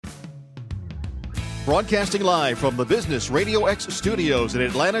Broadcasting live from the Business Radio X studios in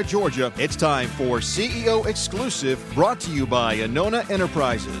Atlanta, Georgia, it's time for CEO Exclusive, brought to you by Anona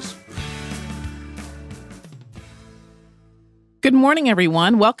Enterprises. Good morning,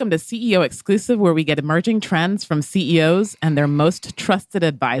 everyone. Welcome to CEO Exclusive, where we get emerging trends from CEOs and their most trusted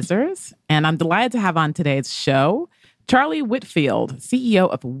advisors. And I'm delighted to have on today's show Charlie Whitfield, CEO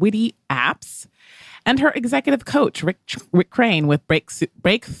of Witty Apps, and her executive coach, Rick Crane, with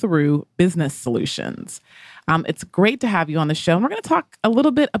Breakthrough Business Solutions. It's great to have you on the show. And we're going to talk a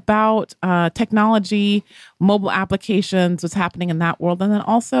little bit about technology, mobile applications, what's happening in that world, and then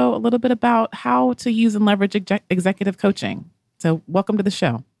also a little bit about how to use and leverage executive coaching. So welcome to the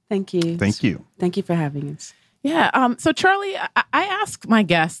show. Thank you. Thank you. Thank you for having us. Yeah. So Charlie, I ask my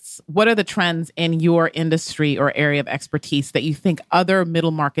guests, what are the trends in your industry or area of expertise that you think other middle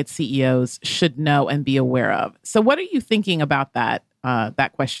market CEOs should know and be aware of? So what are you thinking about that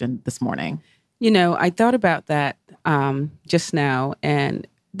question this morning? You know, I thought about that just now, and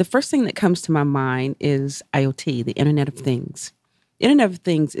the first thing that comes to my mind is IoT, the Internet of Things. Internet of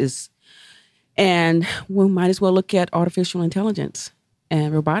Things is, and we might as well look at artificial intelligence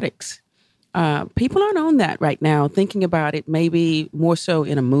and robotics. People aren't on that right now, thinking about it maybe more so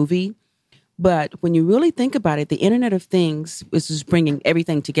in a movie. But when you really think about it, the Internet of Things is just bringing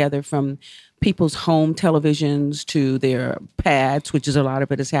everything together, from people's home televisions to their pads, which is a lot of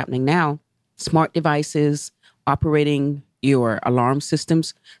it is happening now, smart devices, operating your alarm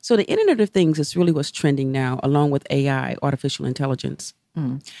systems. So the Internet of Things is really what's trending now, along with AI, artificial intelligence.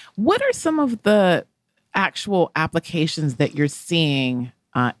 What are some of the actual applications that you're seeing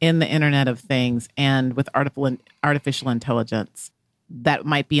in the Internet of Things and with artificial intelligence that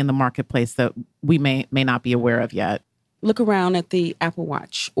might be in the marketplace that we may not be aware of yet? Look around at the Apple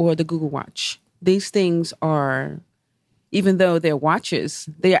Watch or the Google Watch. These things are, even though they're watches,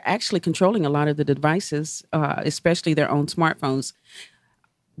 they are actually controlling a lot of the devices, especially their own smartphones.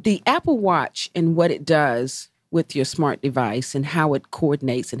 The Apple Watch and what it does with your smart device and how it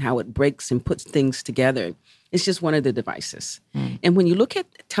coordinates and how it breaks and puts things together, it's just one of the devices. And when you look at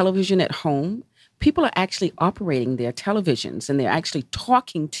television at home, people are actually operating their televisions and they're actually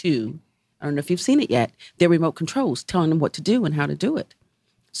talking to, I don't know if you've seen it yet, their remote controls, telling them what to do and how to do it.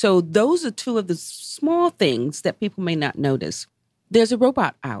 So those are two of the small things that people may not notice. There's a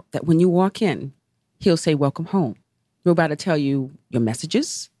robot out that when you walk in, he'll say, "Welcome home." Robot will tell you your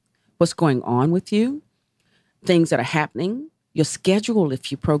messages, what's going on with you, things that are happening, your schedule if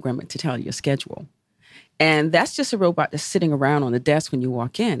you program it to tell you your schedule. And that's just a robot that's sitting around on the desk when you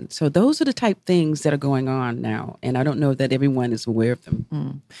walk in. So those are the type things that are going on now. And I don't know that everyone is aware of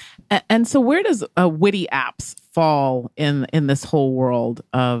them. And so where does Witty Apps fall in this whole world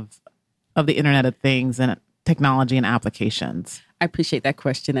of the Internet of Things and technology and applications? I appreciate that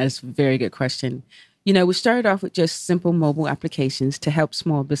question. That's a very good question. You know, we started off with just simple mobile applications to help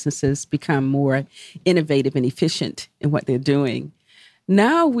small businesses become more innovative and efficient in what they're doing.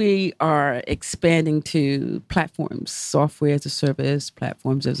 Now we are expanding to platforms, software as a service,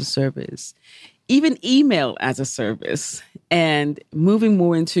 platforms as a service, even email as a service, and moving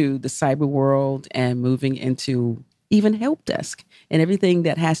more into the cyber world and moving into even help desk and everything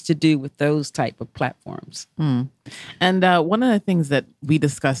that has to do with those type of platforms. And one of the things that we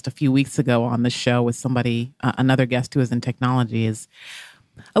discussed a few weeks ago on the show with somebody, another guest who is in technology, is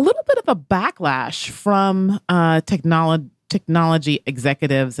a little bit of a backlash from technology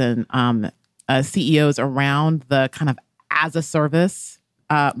executives and CEOs around the kind of as a service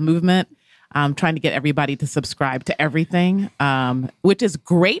movement, trying to get everybody to subscribe to everything, which is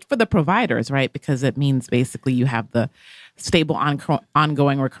great for the providers, right? Because it means basically you have the stable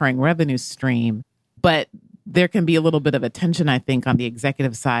ongoing recurring revenue stream. But there can be a little bit of a tension, I think, on the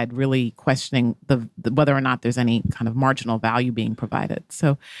executive side, really questioning the whether or not there's any kind of marginal value being provided.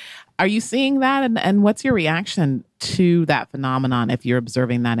 So are you seeing that? And what's your reaction to that phenomenon if you're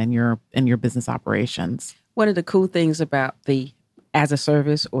observing that in your business operations? One of the cool things about the as a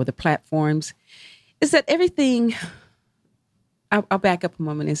service or the platforms is that everything, I'll back up a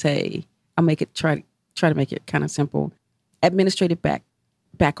moment and say, I'll make it, try to make it kind of simple. Administrative back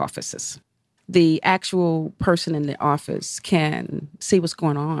offices. The actual person in the office can see what's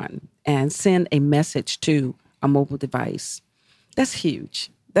going on and send a message to a mobile device. That's huge.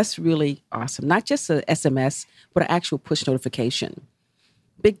 That's really awesome. Not just a SMS, but an actual push notification.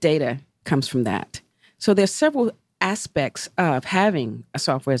 Big data comes from that. So there's several aspects of having a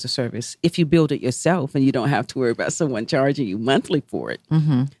software as a service. If you build it yourself and you don't have to worry about someone charging you monthly for it,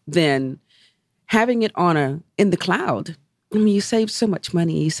 then having it in the cloud, I mean, you save so much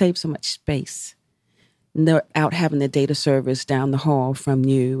money, you save so much space. out having the data service down the hall from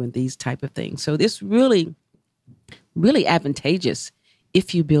you and these type of things. So this really, really advantageous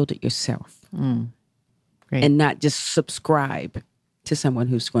if you build it yourself Great. and not just subscribe to someone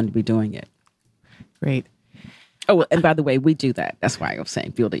who's going to be doing it. Great. Oh, and by the way, we do that. That's why I was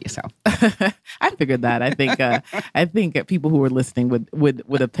saying build it yourself. I figured that. I think people who were listening would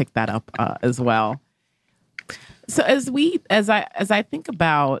have picked that up as well. So as I think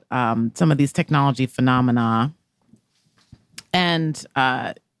about some of these technology phenomena, and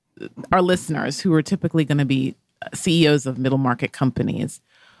our listeners who are typically going to be CEOs of middle market companies,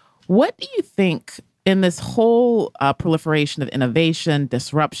 what do you think in this whole proliferation of innovation,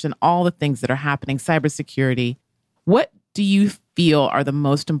 disruption, all the things that are happening, cybersecurity? What do you feel are the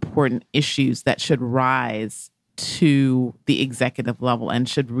most important issues that should rise to the executive level and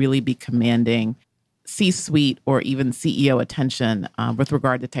should really be commanding C-suite or even CEO attention with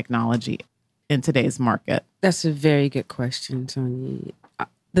regard to technology in today's market? That's a very good question, Tony.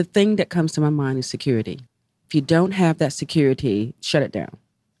 The thing that comes to my mind is security. If you don't have that security, shut it down.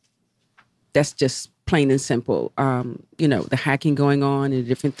 That's just plain and simple. The hacking going on and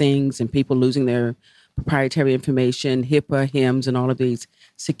different things and people losing their proprietary information, HIPAA, HIMSS, and all of these.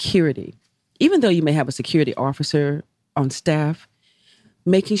 Security. Even though you may have a security officer on staff,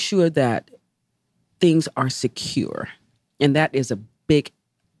 making sure that things are secure. And that is a big,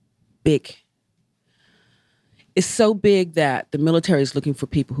 it's so big that the military is looking for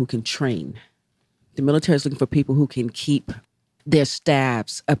people who can train. The military is looking for people who can keep their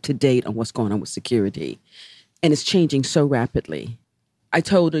staffs up to date on what's going on with security. And it's changing so rapidly. I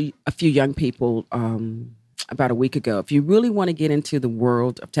told a few young people about a week ago, if you really want to get into the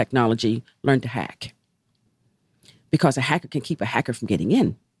world of technology, learn to hack. Because a hacker can keep a hacker from getting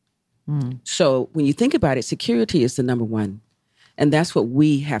in. So when you think about it, security is the number one. And that's what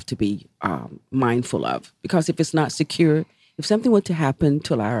we have to be mindful of. Because if it's not secure, if something were to happen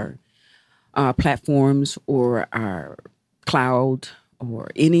to our platforms or our cloud or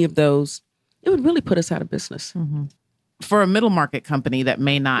any of those, it would really put us out of business. Mm-hmm. For a middle market company that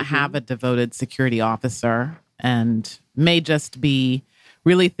may not have a devoted security officer and may just be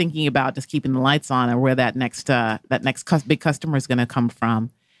really thinking about just keeping the lights on or where that next big customer is going to come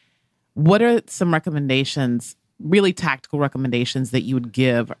from, what are some recommendations, really tactical recommendations that you would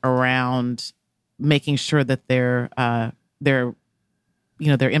give around making sure that their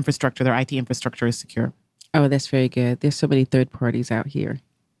infrastructure, their IT infrastructure is secure? Oh, that's very good. There's so many third parties out here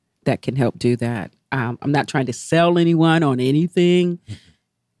that can help do that. I'm not trying to sell anyone on anything.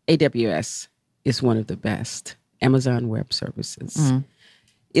 AWS is one of the best. Amazon Web Services.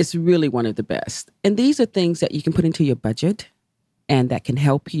 It's really one of the best. And these are things that you can put into your budget and that can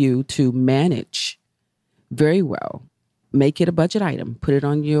help you to manage very well. Make it a budget item. Put it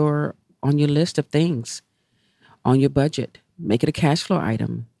on your list of things on your budget. Make it a cash flow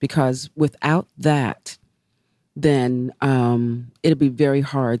item, because without that, then it'll be very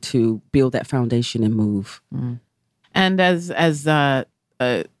hard to build that foundation and move. And as a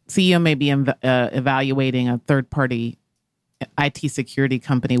CEO may be evaluating a third-party IT security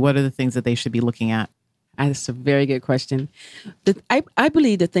company, what are the things that they should be looking at? That's a very good question. I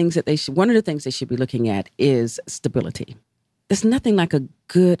believe one of the things they should be looking at is stability. There's nothing like a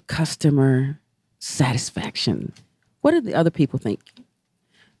good customer satisfaction. What do the other people think?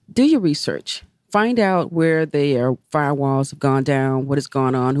 Do your research. Find out where their firewalls have gone down, what has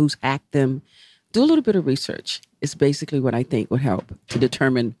gone on, who's hacked them. Do a little bit of research. It's basically what I think would help to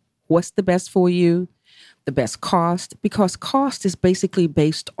determine what's the best for you, the best cost, because cost is basically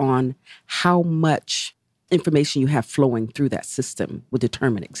based on how much information you have flowing through that system will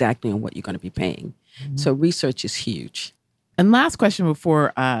determine exactly on what you're going to be paying. So research is huge. And last question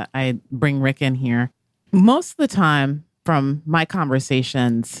before I bring Rick in here. Most of the time from my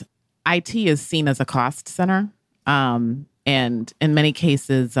conversations, IT is seen as a cost center. And in many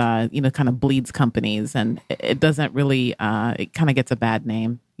cases, kind of bleeds companies, and it doesn't really, it kind of gets a bad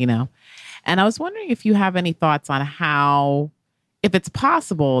name, And I was wondering if you have any thoughts on how, if it's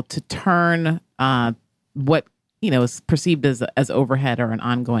possible to turn what, is perceived as overhead or an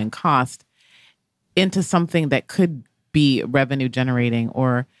ongoing cost into something that could be revenue generating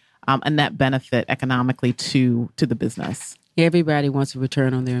or a net benefit economically to the business. Everybody wants a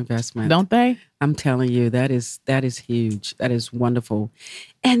return on their investment. Don't they? I'm telling you, that is huge. That is wonderful.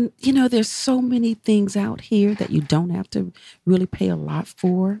 And, there's so many things out here that you don't have to really pay a lot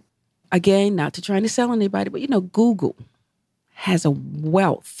for. Again, not to trying to sell anybody, but, Google has a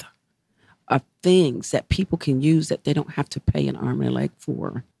wealth of things that people can use that they don't have to pay an arm and a leg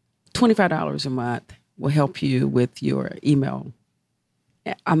for. $25 a month will help you with your email.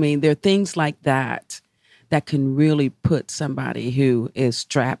 I mean, there are things like that that can really put somebody who is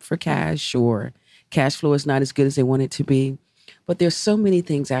strapped for cash or cash flow is not as good as they want it to be. But there's so many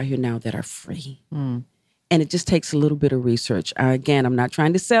things out here now that are free. And it just takes a little bit of research. Again, I'm not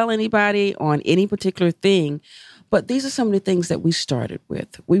trying to sell anybody on any particular thing, but these are some of the things that we started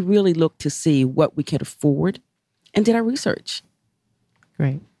with. We really looked to see what we could afford and did our research.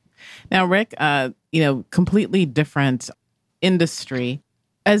 Great. Now, Rick, completely different industry.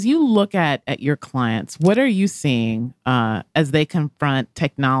 As you look at your clients, what are you seeing as they confront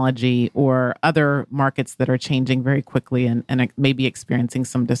technology or other markets that are changing very quickly and maybe experiencing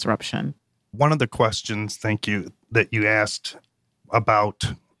some disruption? One of the questions, thank you, that you asked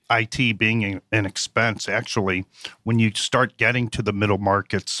about IT being an expense, actually, when you start getting to the middle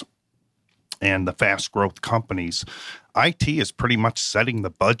markets and the fast growth companies, IT is pretty much setting the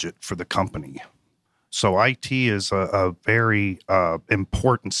budget for the company. So IT is a very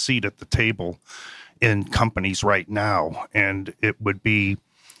important seat at the table in companies right now. And it would be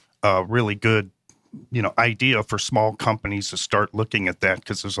a really good, idea for small companies to start looking at that,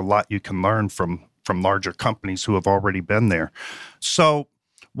 because there's a lot you can learn from larger companies who have already been there. So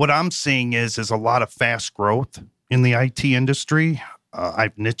what I'm seeing is a lot of fast growth in the IT industry.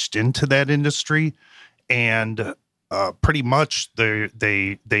 I've niched into that industry, and pretty much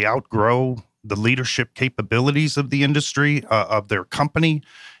they outgrow the leadership capabilities of the industry, of their company,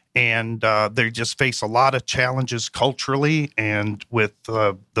 and they just face a lot of challenges culturally and with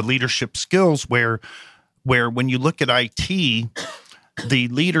the leadership skills where when you look at IT, the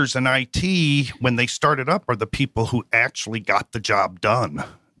leaders in IT, when they started up, are the people who actually got the job done.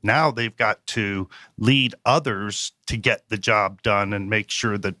 Now they've got to lead others to get the job done and make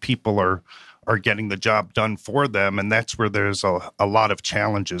sure that people are getting the job done for them. And that's where there's a lot of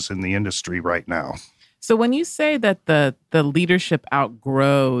challenges in the industry right now. So when you say that the leadership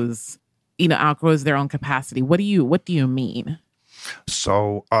outgrows their own capacity, what do you mean?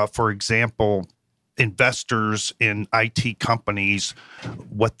 So, for example, investors in IT companies,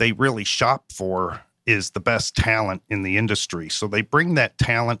 what they really shop for is the best talent in the industry. So they bring that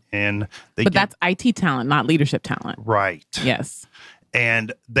talent in. But that's IT talent, not leadership talent. Right. Yes.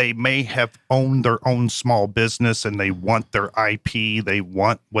 And they may have owned their own small business and they want their IP, they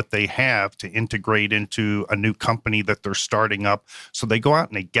want what they have to integrate into a new company that they're starting up. So they go out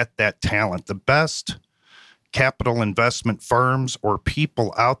and they get that talent. The best capital investment firms or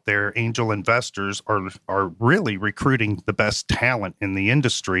people out there, angel investors, are really recruiting the best talent in the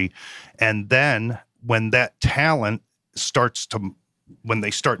industry. And then when that talent when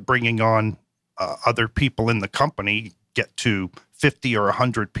they start bringing on other people in the company, get to 50 or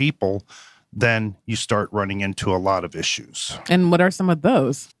 100 people, then you start running into a lot of issues. And what are some of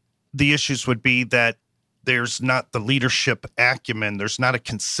those? The issues would be that there's not the leadership acumen. There's not a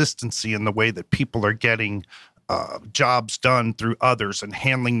consistency in the way that people are getting jobs done through others and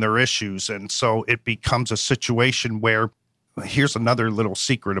handling their issues. And so it becomes a situation where, here's another little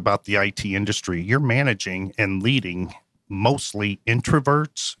secret about the IT industry. You're managing and leading mostly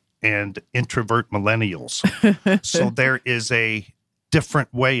introverts and introvert millennials. So there is a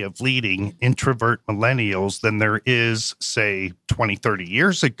different way of leading introvert millennials than there is, say, 20, 30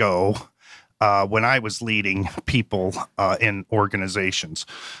 years ago when I was leading people in organizations.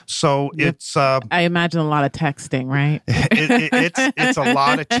 So it's... I imagine a lot of texting, right? It's a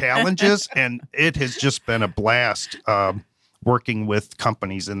lot of challenges, and it has just been a blast working with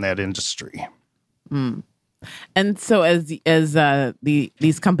companies in that industry. Mm. And so as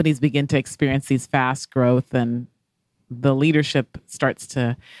these companies begin to experience these fast growth and the leadership starts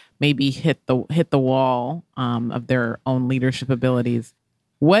to maybe hit the wall of their own leadership abilities,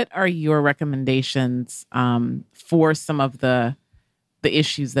 what are your recommendations for some of the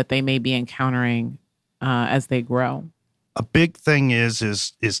issues that they may be encountering as they grow? A big thing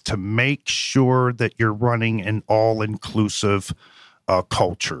is to make sure that you're running an all-inclusive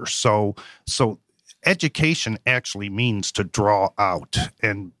culture. So education actually means to draw out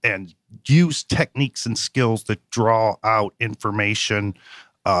and use techniques and skills that draw out information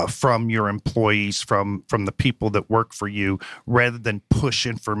from your employees, from the people that work for you, rather than push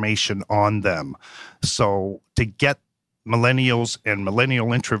information on them. So to get millennials and millennial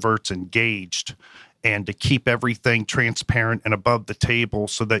introverts engaged and to keep everything transparent and above the table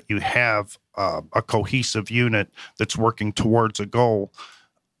so that you have a cohesive unit that's working towards a goal,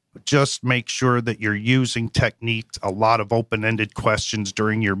 just make sure that you're using techniques, a lot of open-ended questions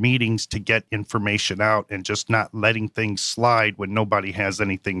during your meetings to get information out and just not letting things slide when nobody has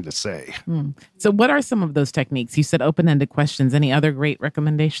anything to say. So what are some of those techniques? You said open-ended questions. Any other great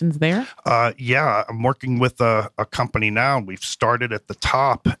recommendations there? Yeah, I'm working with a company now. We've started at the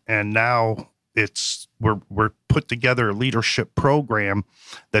top, and now we're put together a leadership program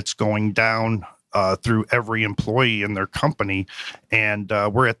that's going down through every employee in their company, and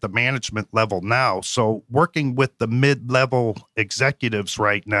we're at the management level now. So working with the mid-level executives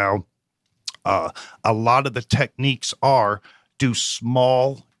right now, a lot of the techniques are do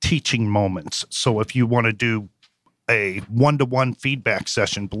small teaching moments. So if you want to do a one-to-one feedback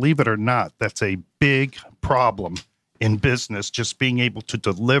session, believe it or not, that's a big problem in business, just being able to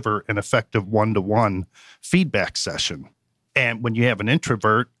deliver an effective one-to-one feedback session. And when you have an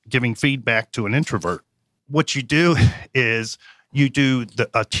introvert giving feedback to an introvert, what you do is you do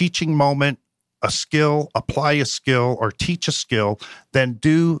a teaching moment, a skill, apply a skill or teach a skill, then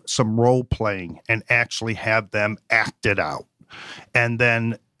do some role playing and actually have them act it out. And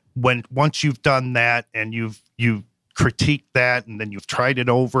then once you've done that and you've critiqued that and then you've tried it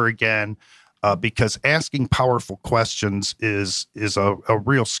over again, because asking powerful questions is a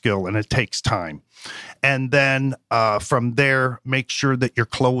real skill and it takes time. And then from there, make sure that you're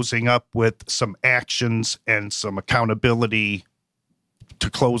closing up with some actions and some accountability to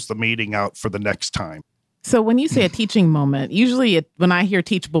close the meeting out for the next time. So when you say a teaching moment, usually when I hear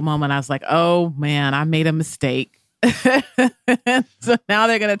teachable moment, I was like, oh man, I made a mistake. So now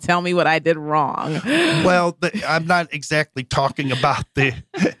they're going to tell me what I did wrong. Well, I'm not exactly talking about the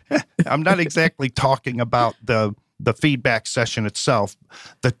feedback session itself,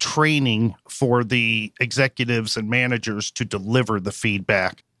 the training for the executives and managers to deliver the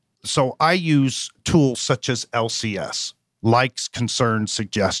feedback. So I use tools such as LCS. Likes, concerns,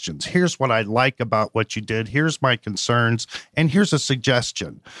 suggestions. Here's what I like about what you did. Here's my concerns, and here's a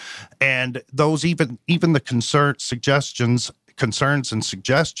suggestion. And those even the concerns and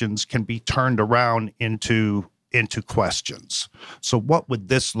suggestions can be turned around into questions. So what would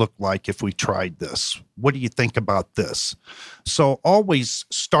this look like if we tried this? What do you think about this? So always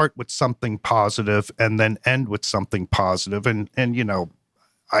start with something positive and then end with something positive. And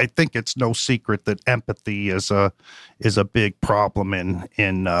I think it's no secret that empathy is a big problem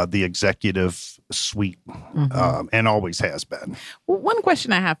in the executive suite, and always has been. Well, one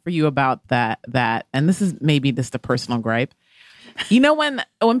question I have for you about that, and this is maybe just a personal gripe. When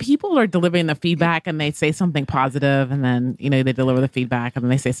people are delivering the feedback and they say something positive, and then they deliver the feedback and then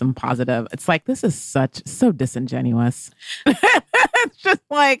they say something positive, it's like this is so disingenuous. It's just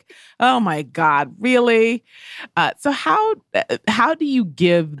like, oh my God, really? So how do you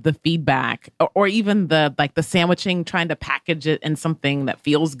give the feedback, or even the sandwiching, trying to package it in something that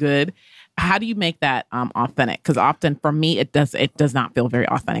feels good? How do you make that authentic? Because often for me, it does not feel very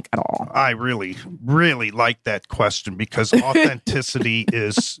authentic at all. I really, really like that question, because authenticity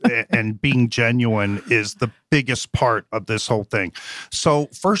and being genuine is the biggest part of this whole thing. So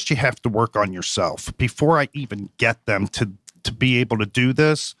first you have to work on yourself. Before I even get them to be able to do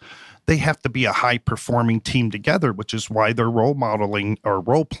this, they have to be a high-performing team together, which is why they're role modeling or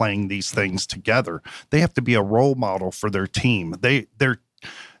role-playing these things together. They have to be a role model for their team.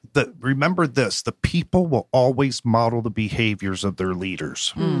 Remember this, the people will always model the behaviors of their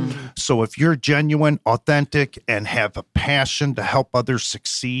leaders. So if you're genuine, authentic, and have a passion to help others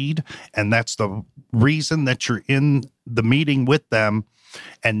succeed, and that's the reason that you're in the meeting with them,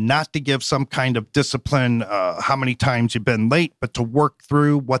 and not to give some kind of discipline, how many times you've been late, but to work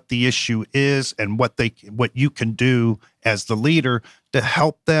through what the issue is and what you can do as the leader to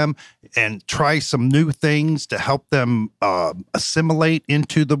help them and try some new things to help them assimilate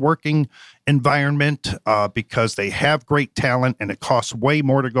into the working environment, because they have great talent and it costs way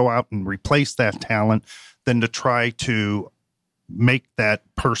more to go out and replace that talent than to try to make that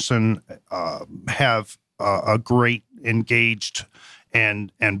person have a great, engaged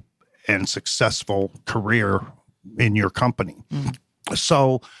and successful career in your company.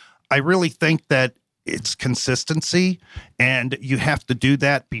 So I really think that it's consistency, and you have to do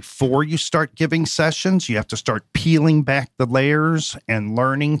that before you start giving sessions. You have to start peeling back the layers and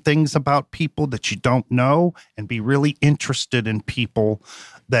learning things about people that you don't know, and be really interested in people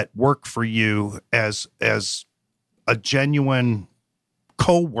that work for you as a genuine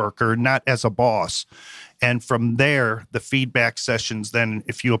co-worker, not as a boss. And from there, the feedback sessions, then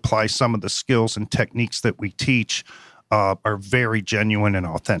if you apply some of the skills and techniques that we teach, are very genuine and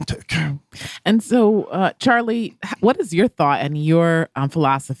authentic. And so, Charlie, what is your thought and your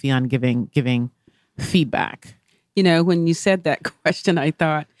philosophy on giving feedback? When you said that question, I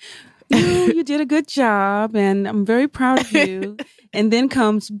thought, you did a good job, and I'm very proud of you. And then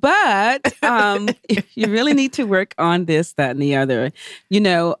comes, but you really need to work on this, that, and the other.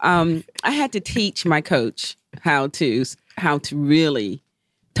 I had to teach my coach how to really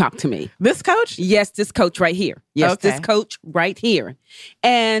talk to me. This coach? Yes, this coach right here. Yes, okay. This coach right here.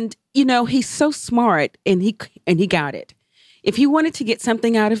 And he's so smart and he got it. If he wanted to get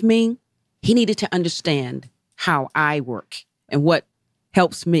something out of me, he needed to understand how I work and what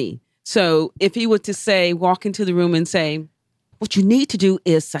helps me. So if he were to say, walk into the room and say, what you need to do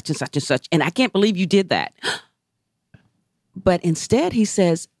is such and such and such, and I can't believe you did that. But instead, he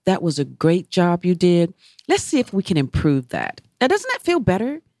says, that was a great job you did. Let's see if we can improve that. Now, doesn't that feel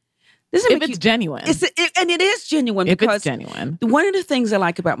better? If it's genuine. And it is genuine. If because it's genuine. One of the things I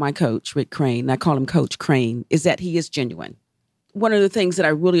like about my coach, Rick Crane, I call him Coach Crane, is that he is genuine. One of the things that I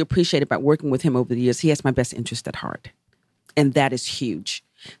really appreciate about working with him over the years, he has my best interest at heart. And that is huge.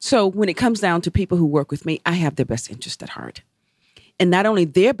 So when it comes down to people who work with me, I have their best interest at heart. And not only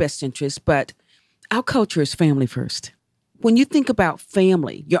their best interest, but our culture is family first. When you think about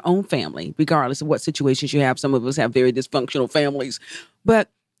family, your own family, regardless of what situations you have, some of us have very dysfunctional families. But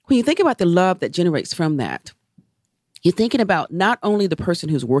when you think about the love that generates from that, you're thinking about not only the person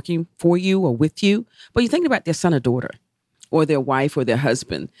who's working for you or with you, but you're thinking about their son or daughter or their wife or their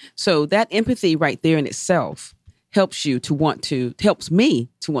husband. So that empathy right there in itself helps me to want to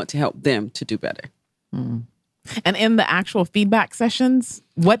help them to do better. Mm. And in the actual feedback sessions,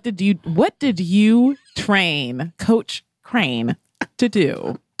 what did you train Coach Crane to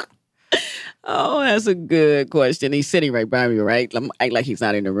do? Oh, that's a good question. He's sitting right by me, right? I'm act like he's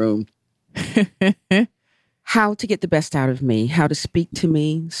not in the room. How to get the best out of me, how to speak to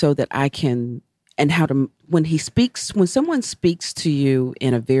me so that I can, and how to, when someone speaks to you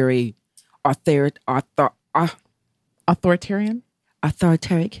in a very authoritarian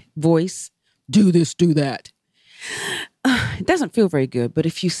voice, do this, do that. It doesn't feel very good. But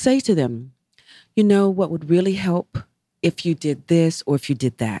if you say to them, you know what would really help if you did this or if you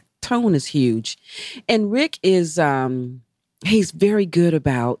did that. Tone is huge. And Rick is, he's very good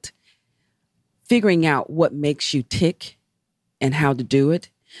about figuring out what makes you tick and how to do it.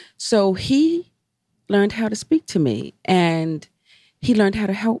 So he learned how to speak to me and he learned how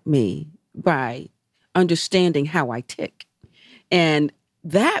to help me by understanding how I tick. And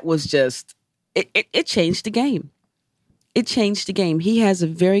that was just, it changed the game. It changed the game. He has a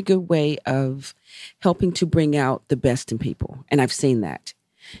very good way of helping to bring out the best in people. And I've seen that.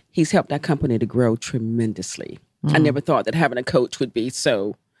 He's helped our company to grow tremendously. I never thought that having a coach would be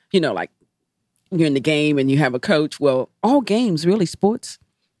so, like you're in the game and you have a coach. Well, all games, really, sports,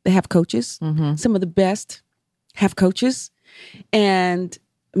 they have coaches. Mm-hmm. Some of the best have coaches. And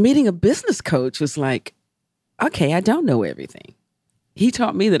meeting a business coach was like, okay, I don't know everything. He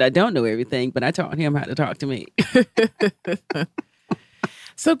taught me that I don't know everything, but I taught him how to talk to me.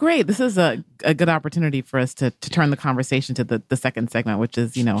 So great. This is a good opportunity for us to turn the conversation to the second segment, which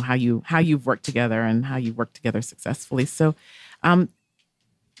is, how you've worked together and how you work together successfully. So go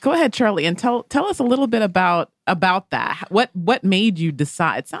ahead, Charlie, and tell us a little bit about that. What made you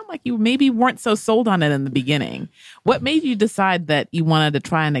decide? It sounded like you maybe weren't so sold on it in the beginning. What made you decide that you wanted to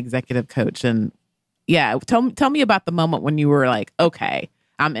try an executive coach? And yeah, tell me about the moment when you were like, okay,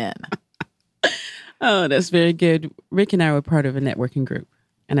 I'm in. Oh, that's very good. Rick and I were part of a networking group,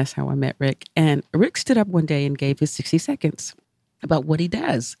 and that's how I met Rick. And Rick stood up one day and gave his 60 seconds about what he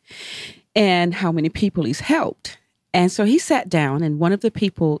does and how many people he's helped. And so he sat down, and one of the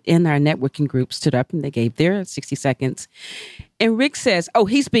people in our networking group stood up and they gave their 60 seconds. And Rick says, oh,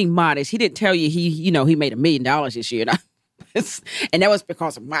 he's being modest. He didn't tell you he made $1 million this year. And that was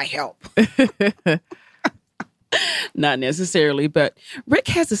because of my help. Not necessarily, but Rick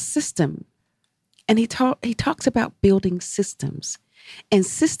has a system. And he talks about building systems and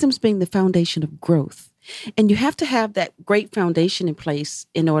systems being the foundation of growth. And you have to have that great foundation in place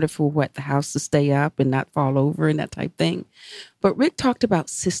in order for the house to stay up and not fall over and that type thing. But Rick talked about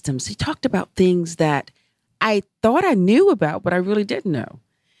systems. He talked about things that I thought I knew about, but I really didn't know.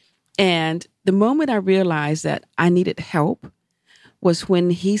 And the moment I realized that I needed help was when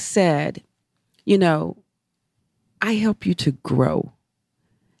he said, I help you to grow.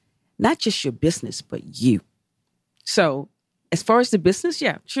 Not just your business, but you. So as far as the business,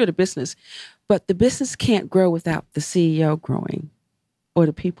 yeah, sure, the business. But the business can't grow without the CEO growing or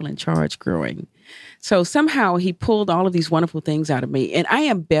the people in charge growing. So somehow he pulled all of these wonderful things out of me. And I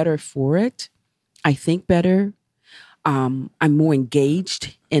am better for it. I think better. I'm more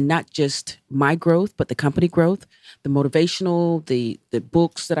engaged in not just my growth, but the company growth, the motivational, the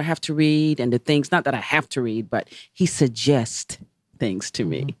books that I have to read and the things, not that I have to read, but he suggests things to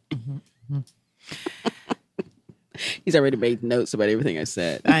me. Mm-hmm. He's already made notes about everything I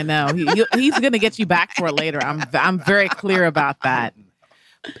said. I know. He's going to get you back for it later. I'm very clear about that.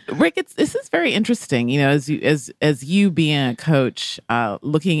 Rick, this is very interesting. As you being a coach,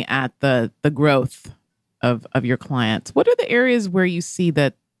 looking at the growth of your clients, what are the areas where you see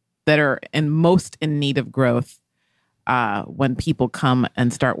that that are most in need of growth when people come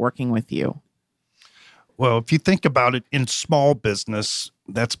and start working with you? Well, if you think about it in small business,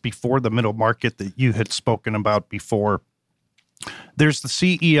 that's before the middle market that you had spoken about before. There's the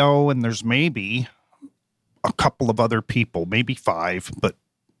CEO and there's maybe a couple of other people, maybe 5, but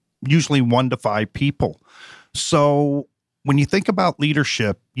usually 1 to 5 people. So when you think about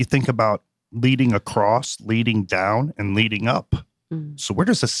leadership, you think about leading across, leading down, and leading up. So where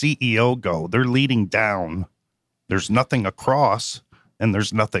does a CEO go? They're leading down. There's nothing across and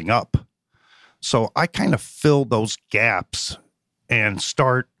there's nothing up. So I kind of fill those gaps and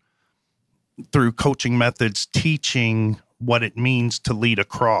start through coaching methods, teaching what it means to lead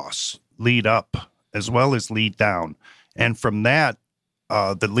across, lead up, as well as lead down. And from that,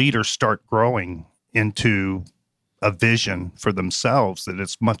 the leaders start growing into a vision for themselves that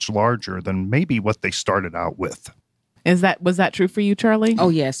is much larger than maybe what they started out with. Was that true for you, Charlie? Oh,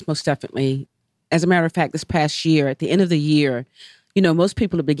 yes, most definitely. As a matter of fact, this past year, at the end of the year, most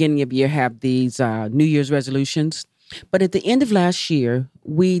people at the beginning of the year have these New Year's resolutions. But at the end of last year,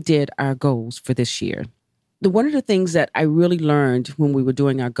 we did our goals for this year. One of the things that I really learned when we were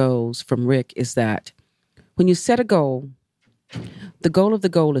doing our goals from Rick is that when you set a goal, the goal of the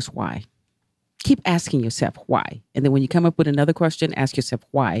goal is why. Keep asking yourself why. And then when you come up with another question, ask yourself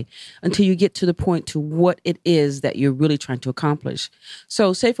why, until you get to the point to what it is that you're really trying to accomplish.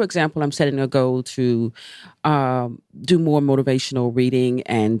 So say, for example, I'm setting a goal to do more motivational reading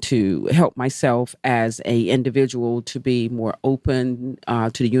and to help myself as an individual to be more open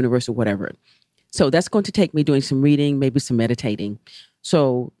to the universe or whatever. So that's going to take me doing some reading, maybe some meditating.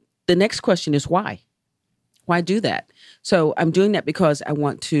 So the next question is why? Why do that? So I'm doing that because I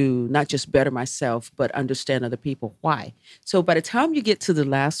want to not just better myself, but understand other people. Why? So by the time you get to the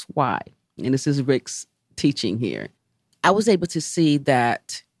last why, and this is Rick's teaching here, I was able to see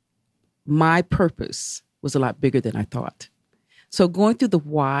that my purpose was a lot bigger than I thought. So going through the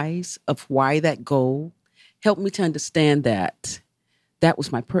whys of why that goal helped me to understand that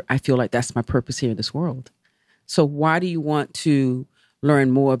was I feel like that's my purpose here in this world. So why do you want to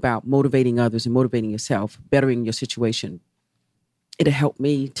learn more about motivating others and motivating yourself, bettering your situation? It'll help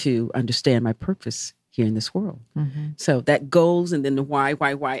me to understand my purpose here in this world. Mm-hmm. So that goals, and then the why.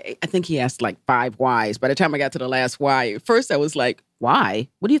 I think he asked like 5 whys. By the time I got to the last why, at first I was like, why?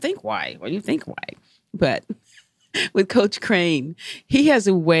 What do you think why? What do you think why? But with Coach Crane, he has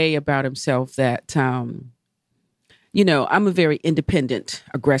a way about himself that, I'm a very independent,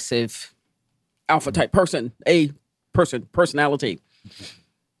 aggressive, alpha type personality.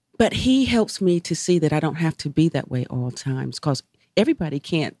 But he helps me to see that I don't have to be that way all times, because everybody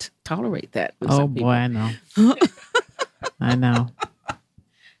can't tolerate that. Oh, boy, I know. I know.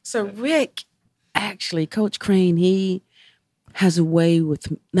 So Rick, actually, Coach Crane, he has a way with,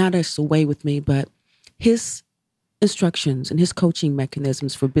 not just a way with me, but his instructions and his coaching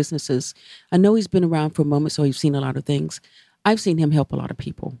mechanisms for businesses. I know he's been around for a moment, so he's seen a lot of things. I've seen him help a lot of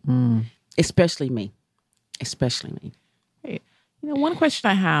people, especially me. Hey, one question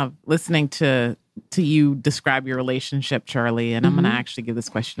I have listening to you describe your relationship, Charlie, and I'm going to actually give this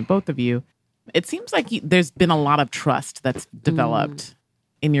question to both of you. It seems like there's been a lot of trust that's developed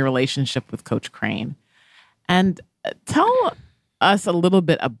in your relationship with Coach Crane. And tell us a little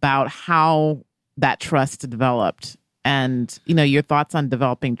bit about how that trust developed and, your thoughts on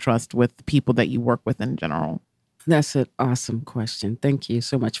developing trust with people that you work with in general. That's an awesome question. Thank you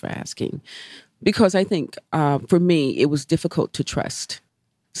so much for asking. Because I think for me, it was difficult to trust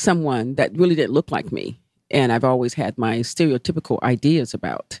someone that really didn't look like me. And I've always had my stereotypical ideas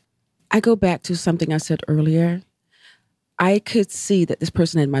about. I go back to something I said earlier. I could see that this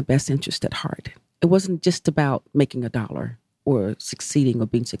person had my best interest at heart. It wasn't just about making $1 or succeeding or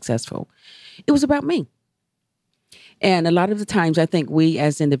being successful. It was about me. And a lot of the times I think we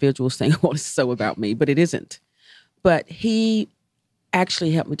as individuals think, well, it's so about me, but it isn't. But he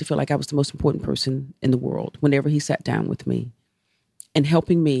actually helped me to feel like I was the most important person in the world whenever he sat down with me and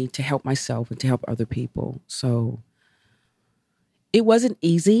helping me to help myself and to help other people. So it wasn't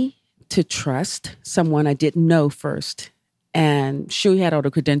easy to trust someone I didn't know first. And sure, he had all the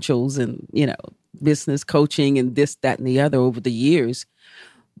credentials and, business coaching and this, that, and the other over the years.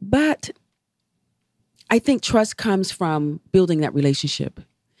 But I think trust comes from building that relationship.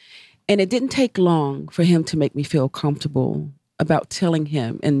 And it didn't take long for him to make me feel comfortable about telling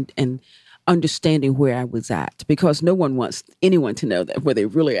him and understanding where I was at, because no one wants anyone to know that where they're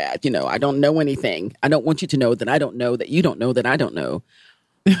really at. I don't know anything. I don't want you to know that I don't know that you don't know that I don't know.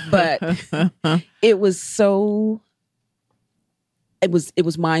 But it was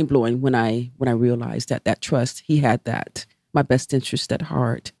mind blowing when I realized that trust, he had that, my best interest at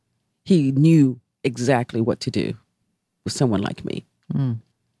heart. he knew exactly what to do with someone like me.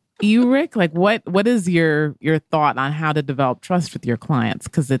 You, Rick, like what is your thought on how to develop trust with your clients?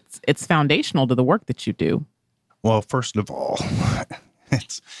 Because it's foundational to the work that you do. Well, first of all,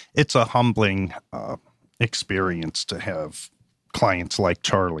 it's a humbling experience to have clients like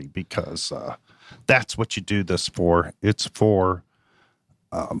Charlie, because that's what you do this for. It's for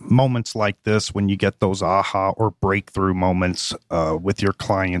moments like this when you get those aha or breakthrough moments with your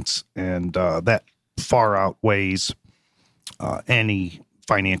clients, and that far outweighs any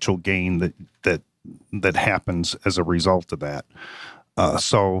financial gain that happens as a result of that.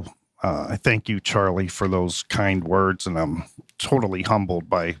 So I thank you, Charlie, for those kind words, and I'm totally humbled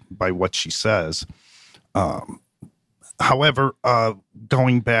by what she says. However,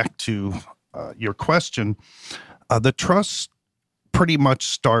 going back to your question, the trust pretty much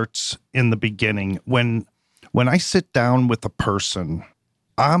starts in the beginning. When I sit down with a person,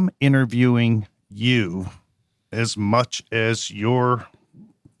 I'm interviewing you as much as you're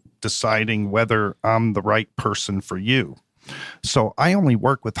deciding whether I'm the right person for you. So I only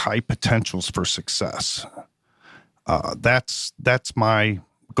work with high potentials for success. That's my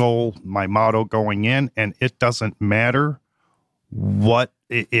goal, my motto going in, and it doesn't matter what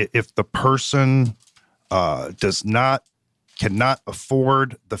if the person cannot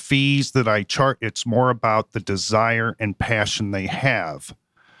afford the fees that I charge. It's more about the desire and passion they have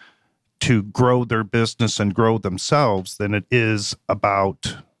to grow their business and grow themselves than it is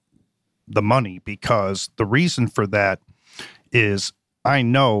about the money, because the reason for that is I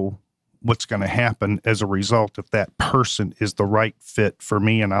know what's going to happen as a result if that person is the right fit for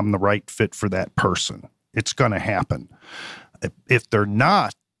me and I'm the right fit for that person. It's going to happen. If they're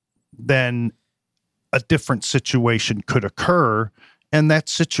not, then a different situation could occur, and that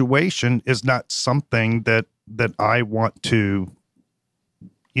situation is not something that I want to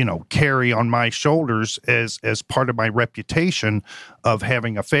carry on my shoulders as part of my reputation of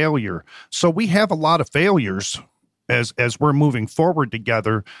having a failure. So we have a lot of failures as we're moving forward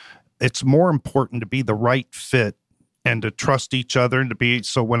together. It's more important to be the right fit and to trust each other, and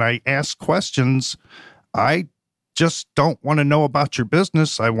so when I ask questions, I just don't want to know about your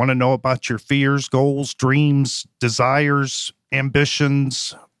business. I want to know about your fears, goals, dreams, desires,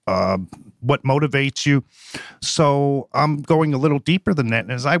 ambitions, what motivates you. So I'm going a little deeper than that.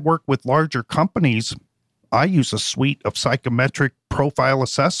 And as I work with larger companies, I use a suite of psychometric profile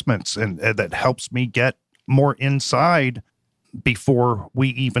assessments, and that helps me get more inside before we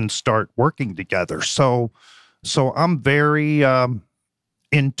even start working together. So I'm very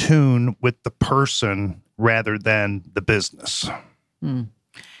in tune with the person rather than the business.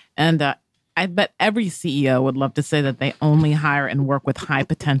 And I bet every CEO would love to say that they only hire and work with high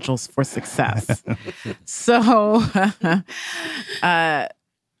potentials for success. So can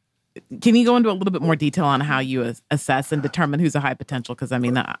you go into a little bit more detail on how you assess and determine who's a high potential? Because, I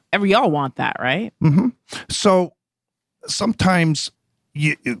mean, we all want that, right? Mm-hmm. So sometimes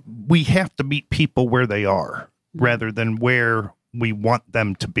we have to meet people where they are rather than where we want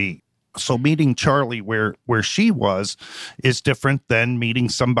them to be. So meeting Charlie where she was is different than meeting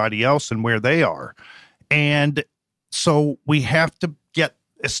somebody else and where they are. And so we have to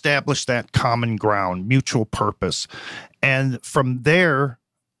establish that common ground, mutual purpose. And from there,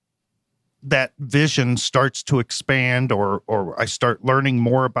 that vision starts to expand, or I start learning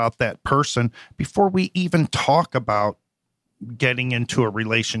more about that person before we even talk about getting into a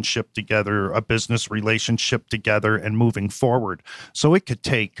relationship together, a business relationship together, and moving forward. So it could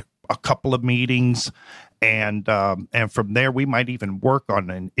take a couple of meetings, and from there we might even work on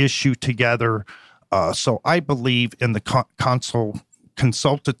an issue together. So I believe in the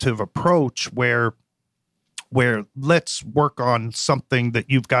consultative approach where let's work on something that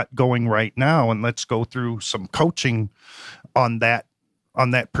you've got going right now, and let's go through some coaching on that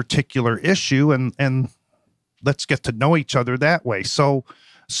particular issue, and let's get to know each other that way. So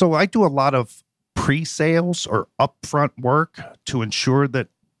I do a lot of pre-sales or upfront work to ensure that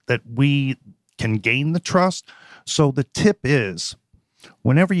we can gain the trust. So the tip is,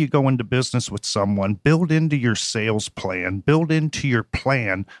 whenever you go into business with someone, build into your sales plan, build into your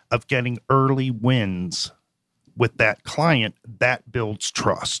plan of getting early wins with that client. That builds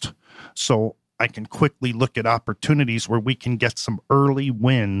trust. So I can quickly look at opportunities where we can get some early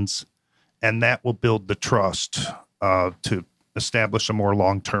wins, and that will build the trust to establish a more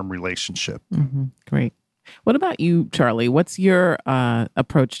long-term relationship. Mm-hmm. Great. What about you, Charlie? What's your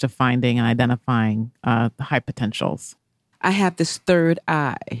approach to finding and identifying the high potentials? I have this third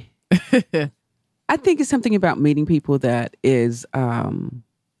eye. I think it's something about meeting people that is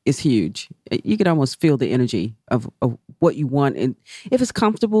is huge. You can almost feel the energy of what you want, and if it's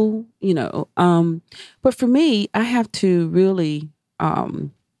comfortable, But for me, I have to really, I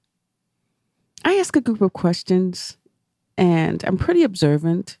ask a group of questions, and I'm pretty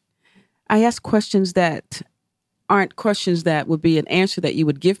observant. I ask questions that aren't questions that would be an answer that you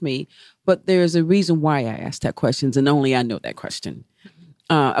would give me, but there's a reason why I ask that questions, and only I know that question.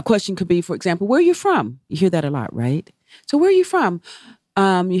 A question could be, for example, where are you from? You hear that a lot, right? So where are you from?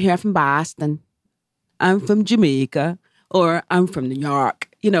 You hear I'm from Boston. I'm from Jamaica, or I'm from New York,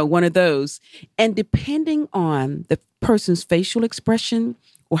 one of those. And depending on the person's facial expression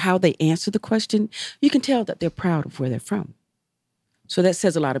or how they answer the question, you can tell that they're proud of where they're from. So that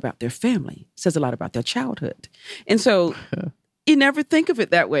says a lot about their family, says a lot about their childhood. And so you never think of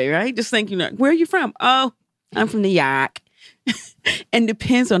it that way, right? Just think, where are you from? Oh, I'm from New York. And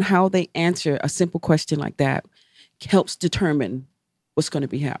depends on how they answer a simple question like that, helps determine what's going to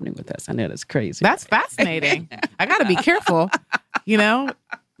be happening with us. I know that's crazy. That's fascinating. I got to be careful. You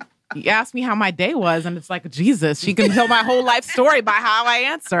asked me how my day was, and it's like, Jesus, she can tell my whole life story by how I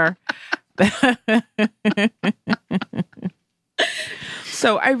answer.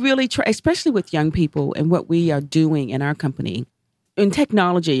 So I really try, especially with young people and what we are doing in our company. In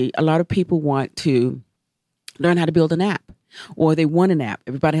technology, a lot of people want to learn how to build an app, or they want an app.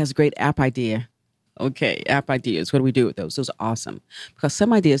 Everybody has a great app idea. Okay, app ideas. What do we do with those? Those are awesome, because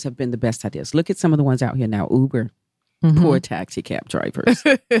some ideas have been the best ideas. Look at some of the ones out here now. Uber, poor taxi cab drivers.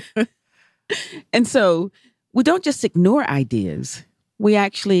 And so we don't just ignore ideas. We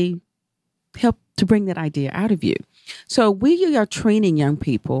actually help to bring that idea out of you. So we are training young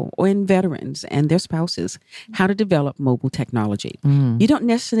people or in veterans and their spouses how to develop mobile technology. You don't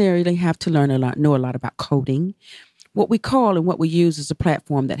necessarily have to know a lot about coding. What we call and what we use is a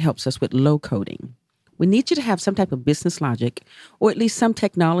platform that helps us with low coding. We need you to have some type of business logic or at least some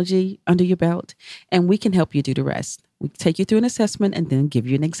technology under your belt, and we can help you do the rest. We take you through an assessment and then give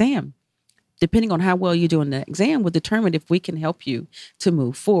you an exam. Depending on how well you do in the exam will determine if we can help you to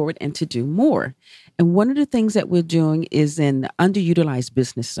move forward and to do more. And one of the things that we're doing is in underutilized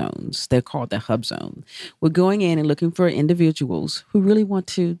business zones. They're called the hub zone. We're going in and looking for individuals who really want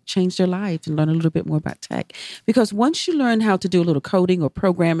to change their lives and learn a little bit more about tech. Because once you learn how to do a little coding or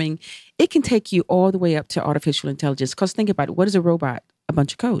programming, it can take you all the way up to artificial intelligence. Because think about it. What is a robot? A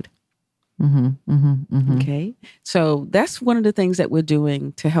bunch of code. Okay. So that's one of the things that we're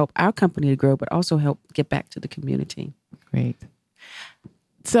doing to help our company to grow, but also help get back to the community. Great.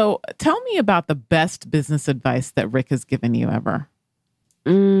 So tell me about the best business advice that Rick has given you ever.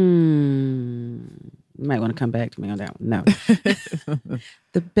 You might want to come back to me on that one. No.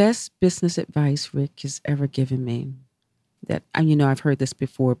 The best business advice Rick has ever given me that, I've heard this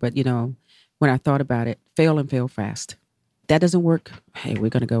before, but when I thought about it, fail and fail fast. That doesn't work. Hey, we're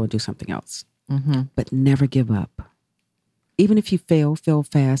going to go and do something else. But never give up. Even if you fail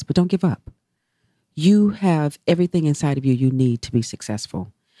fast, but don't give up. You have everything inside of you need to be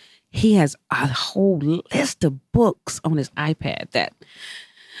successful. He has a whole list of books on his iPad that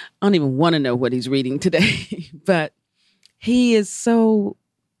I don't even want to know what he's reading today. But he is so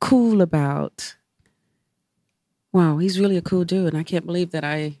cool about, wow, he's really a cool dude. And I can't believe that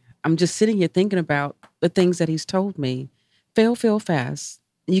I'm just sitting here thinking about the things that he's told me. Fail fast.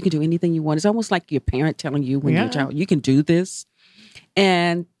 You can do anything you want. It's almost like your parent telling you when you're a child, you can do this.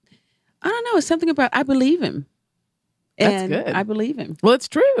 And I don't know. It's something about, I believe him. And that's good. I believe him. Well, it's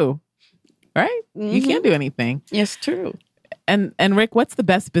true, right? You can't do anything. It's true. And Rick, what's the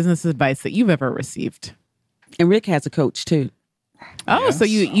best business advice that you've ever received? And Rick has a coach too. Oh, yes. So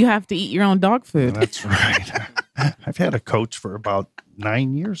you have to eat your own dog food. That's right. I've had a coach for about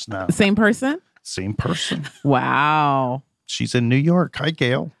 9 years now. The same person? Same person. Wow. She's in New York. Hi,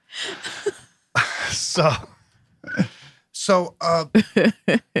 Gail. So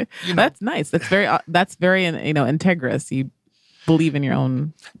that's nice. That's very integrous. You believe in your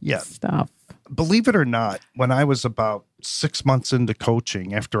own stuff. Believe it or not, when I was about 6 months into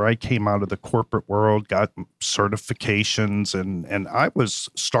coaching, after I came out of the corporate world, got certifications, and I was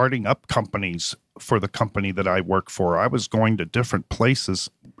starting up companies for the company that I work for. I was going to different places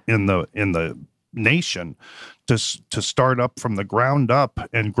in the nation to start up from the ground up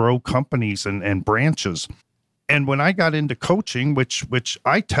and grow companies and branches. And when I got into coaching, which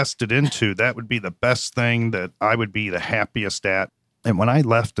I tested into, that would be the best thing that I would be the happiest at. And when I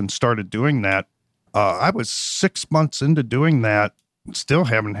left and started doing that, I was 6 months into doing that, still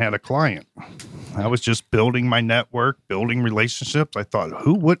haven't had a client. I was just building my network, building relationships. I thought,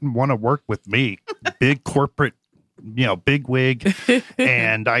 who wouldn't want to work with me? Big corporate, big wig,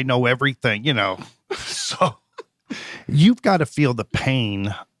 and I know everything, So you've got to feel the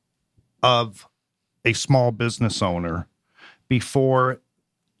pain of a small business owner before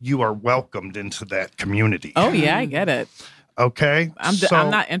you are welcomed into that community. Oh, yeah, I get it. Okay. I'm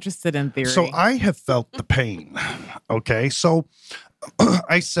not interested in theory. So I have felt the pain. Okay. So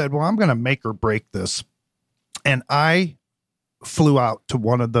I said, well, I'm going to make or break this. And I flew out to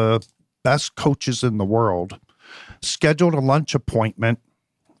one of the best coaches in the world, scheduled a lunch appointment,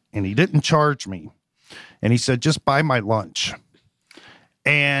 and he didn't charge me. And he said, just buy my lunch.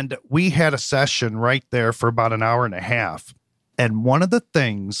 And we had a session right there for about an hour and a half. And one of the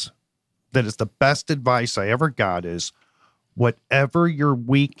things that is the best advice I ever got is, whatever you're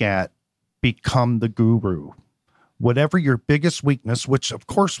weak at, become the guru. Whatever your biggest weakness, which of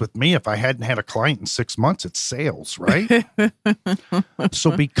course with me, if I hadn't had a client in 6 months, it's sales, right?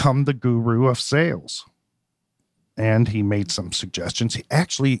 So become the guru of sales. And he made some suggestions.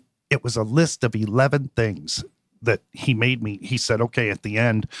 It was a list of 11 things that he made me. He said, okay, at the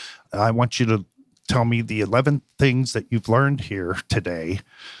end, I want you to tell me the 11 things that you've learned here today,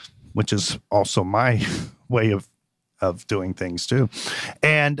 which is also my way of doing things too.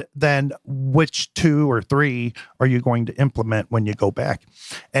 And then which 2 or 3 are you going to implement when you go back?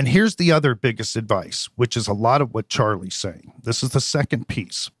 And here's the other biggest advice, which is a lot of what Charlie's saying. This is the second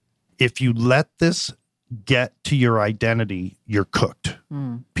piece. If you let this get to your identity, you're cooked.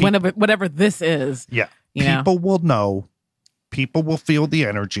 Whatever this is. Yeah. You People will know, people will feel the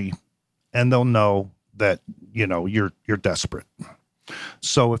energy, and they'll know that, you're desperate.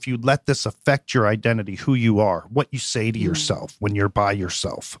 So if you let this affect your identity, who you are, what you say to yourself when you're by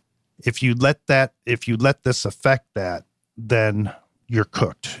yourself, if you let this affect that, then you're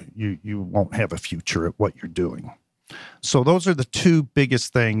cooked. You won't have a future at what you're doing. So those are the 2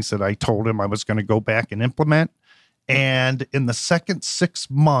 biggest things that I told him I was going to go back and implement. And in the second 6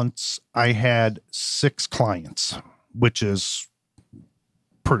 months, I had 6 clients, which is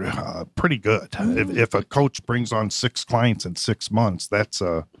pretty good. If a coach brings on 6 clients in 6 months, that's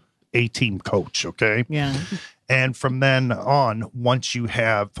a A-team coach. Okay. Yeah. And from then on, once you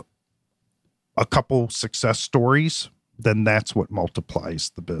have a couple success stories, then that's what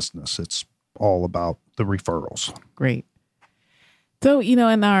multiplies the business. It's all about the referrals. Great. So, in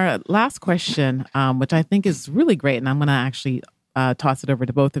our last question, which I think is really great, and I'm going to actually toss it over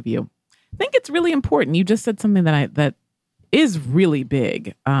to both of you. I think it's really important. You just said something that is really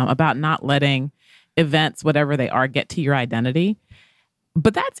big about not letting events, whatever they are, get to your identity.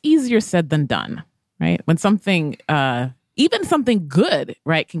 But that's easier said than done, right? When something, even something good,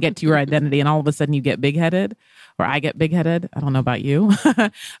 right, can get to your identity and all of a sudden you get big-headed, or I get big-headed. I don't know about you.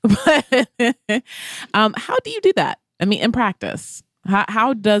 But how do you do that? I mean, in practice,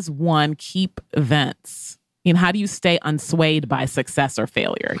 how does one keep events? How do you stay unswayed by success or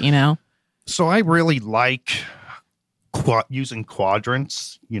failure, So I really like using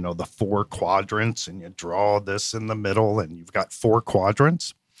quadrants, the 4 quadrants, and you draw this in the middle and you've got 4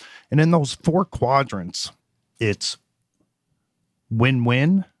 quadrants. And in those 4 quadrants, it's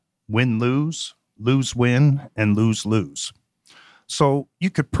win-win, win-lose, lose-win, and lose-lose. So you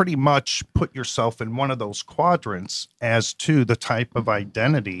could pretty much put yourself in one of those quadrants as to the type of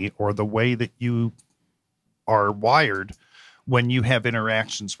identity or the way that you are wired when you have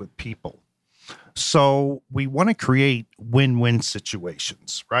interactions with people. So we want to create win-win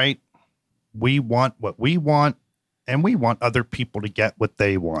situations, right? We want what we want, and we want other people to get what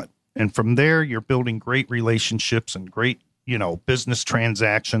they want. And from there, you're building great relationships and great, business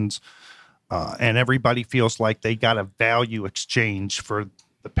transactions. And everybody feels like they got a value exchange for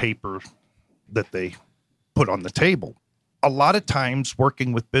the paper that they put on the table. A lot of times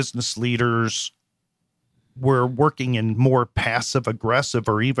working with business leaders, we're working in more passive aggressive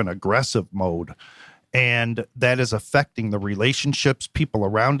or even aggressive mode. And that is affecting the relationships, people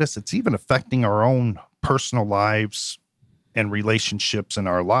around us. It's even affecting our own personal lives and relationships in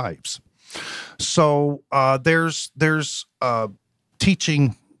our lives. So there's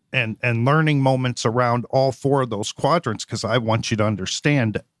teaching and learning moments around all 4 of those quadrants, because I want you to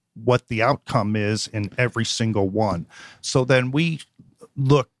understand what the outcome is in every single one. So then we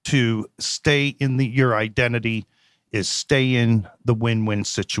look to stay in your identity is stay in the win-win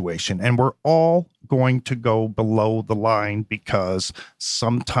situation. And we're all going to go below the line because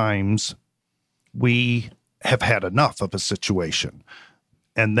sometimes we have had enough of a situation.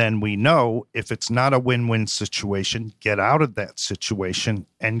 And then we know if it's not a win-win situation, get out of that situation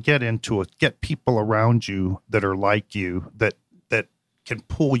and get people around you that are like you, that can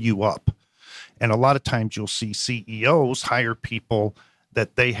pull you up. And a lot of times you'll see CEOs hire people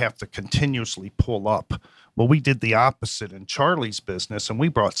that they have to continuously pull up Well, we did the opposite in Charlie's business, and we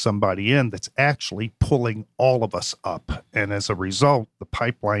brought somebody in that's actually pulling all of us up. And as a result, the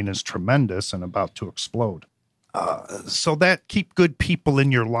pipeline is tremendous and about to explode. So that keep good people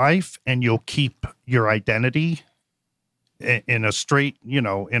in your life, and you'll keep your identity in a straight,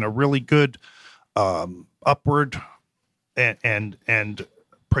 in a really good upward and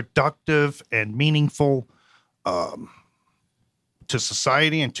productive and meaningful to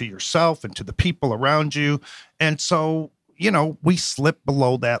society and to yourself and to the people around you. And so, we slip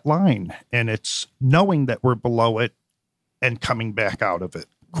below that line, and it's knowing that we're below it and coming back out of it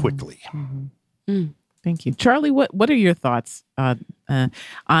quickly. Mm-hmm. Thank you. Charlie, what are your thoughts on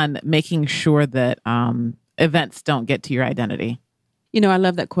making sure that events don't get to your identity? I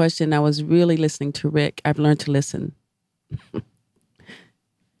love that question. I was really listening to Rick. I've learned to listen.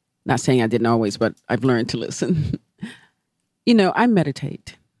 Not saying I didn't always, but I've learned to listen. I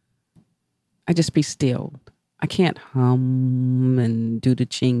meditate. I just be still. I can't hum and do the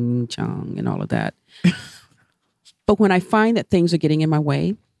ching chong and all of that. But when I find that things are getting in my way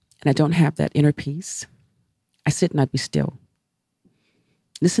and I don't have that inner peace, I sit and I be still.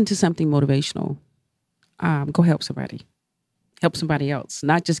 Listen to something motivational. Go help somebody. Help somebody else.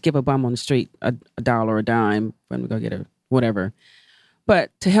 Not just give a bum on the street a dollar or a dime when we go get a whatever.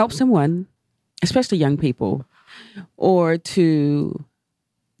 But to help someone, especially young people, or to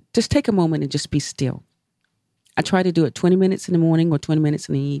just take a moment and just be still. I try to do it 20 minutes in the morning or 20 minutes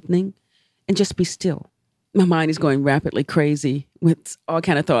in the evening and just be still. My mind is going rapidly crazy with all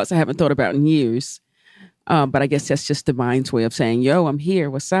kind of thoughts I haven't thought about in years. But I guess that's just the mind's way of saying, yo, I'm here.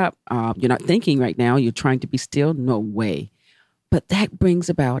 What's up? You're not thinking right now. You're trying to be still. No way. But that brings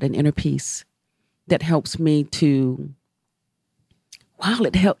about an inner peace that helps me to,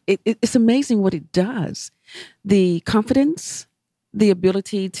 it's amazing what it does. The confidence, the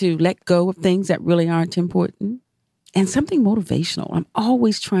ability to let go of things that really aren't important, and something motivational. I'm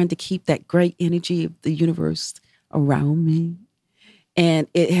always trying to keep that great energy of the universe around me. And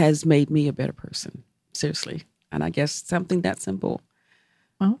it has made me a better person, seriously. And I guess something that simple.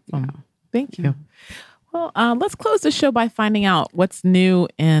 Awesome. Thank you. Well, let's close the show by finding out what's new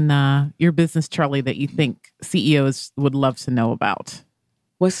in your business, Charlie, that you think CEOs would love to know about.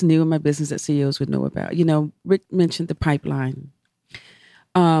 What's new in my business that CEOs would know about? Rick mentioned the pipeline.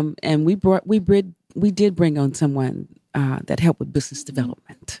 And we did bring on someone that helped with business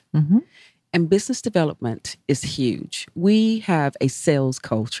development. Mm-hmm. And business development is huge. We have a sales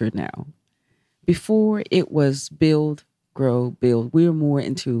culture now. Before it was build, grow, build. We're more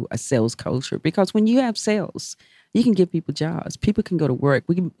into a sales culture because when you have sales, you can give people jobs. People can go to work.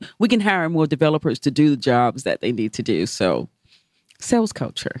 We can hire more developers to do the jobs that they need to do. So sales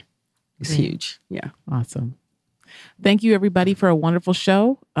culture is huge. Yeah. Awesome. Thank you, everybody, for a wonderful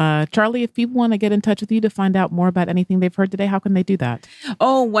show. Charlie, if people want to get in touch with you to find out more about anything they've heard today, how can they do that?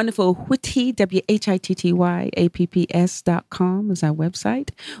 Oh, wonderful. Whitty, WHITTYAPPS.com is our website.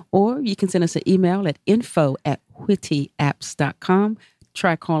 Or you can send us an email at info@whittyapps.com.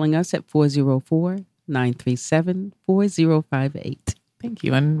 Try calling us at 404-937-4058. Thank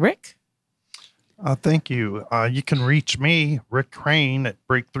you. And Rick? Thank you. You can reach me, Rick Crane, at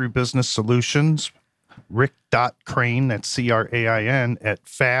Breakthrough Business Solutions. Rick.Crane, that's CRAIN, at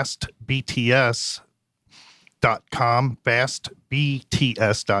fastbts.com,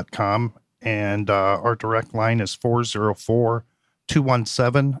 fastbts.com. And our direct line is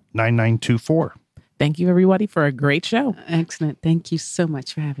 404-217-9924. Thank you, everybody, for a great show. Excellent. Thank you so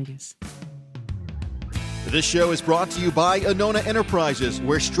much for having us. This show is brought to you by Anona Enterprises,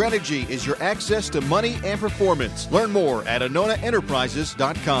 where strategy is your access to money and performance. Learn more at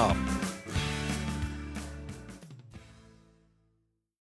AnonaEnterprises.com.